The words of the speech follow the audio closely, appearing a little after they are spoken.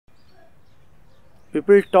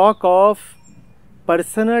People talk of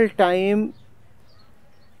personal time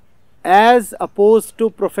as opposed to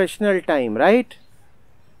professional time, right?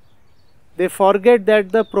 They forget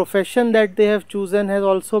that the profession that they have chosen has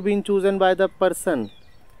also been chosen by the person.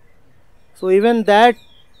 So even that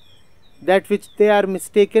which they are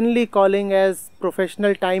mistakenly calling as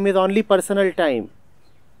professional time is only personal time.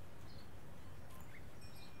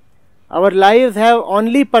 Our lives have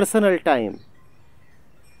only personal time.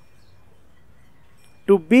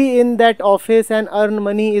 To be in that office and earn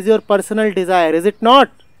money is your personal desire, is it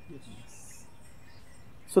not?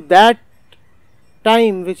 So that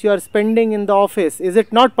time which you are spending in the office, is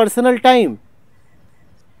it not personal time?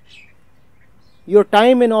 Your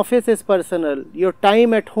time in office is personal, your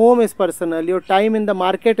time at home is personal, your time in the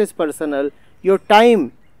market is personal, your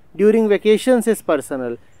time during vacations is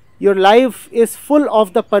personal. Your life is full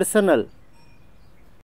of the personal.